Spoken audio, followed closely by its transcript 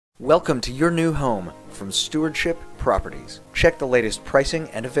Welcome to your new home from Stewardship Properties. Check the latest pricing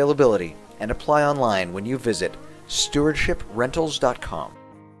and availability and apply online when you visit stewardshiprentals.com.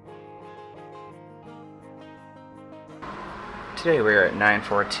 Today we are at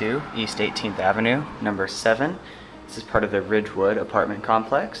 942 East 18th Avenue, number 7. This is part of the Ridgewood apartment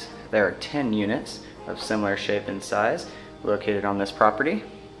complex. There are 10 units of similar shape and size located on this property.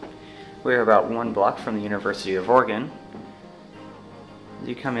 We are about one block from the University of Oregon. As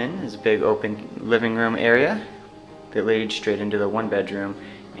you come in, is a big open living room area that leads straight into the one bedroom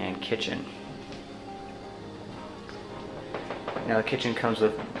and kitchen. Now the kitchen comes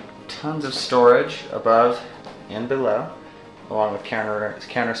with tons of storage above and below, along with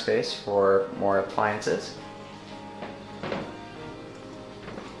counter space for more appliances.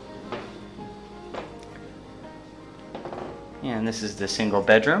 And this is the single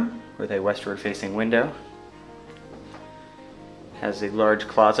bedroom with a westward facing window. Has a large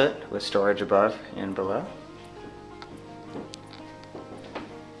closet with storage above and below.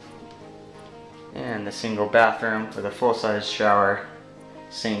 And the single bathroom with a full-size shower,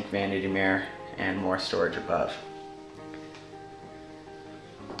 sink, vanity mirror, and more storage above.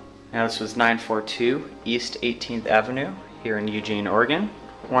 Now this was 942 East 18th Avenue here in Eugene, Oregon,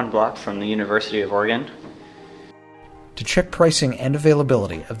 one block from the University of Oregon. To check pricing and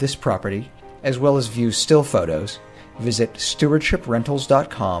availability of this property, as well as view still photos, visit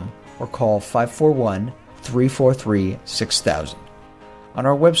stewardshiprentals.com or call 541-343-6000. On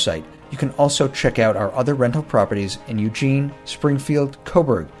our website, you can also check out our other rental properties in Eugene, Springfield,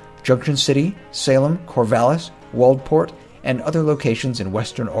 Coburg, Junction City, Salem, Corvallis, Waldport, and other locations in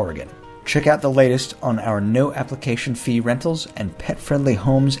Western Oregon. Check out the latest on our no application fee rentals and pet-friendly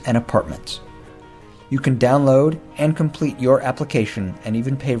homes and apartments. You can download and complete your application and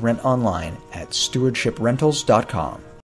even pay rent online at stewardshiprentals.com.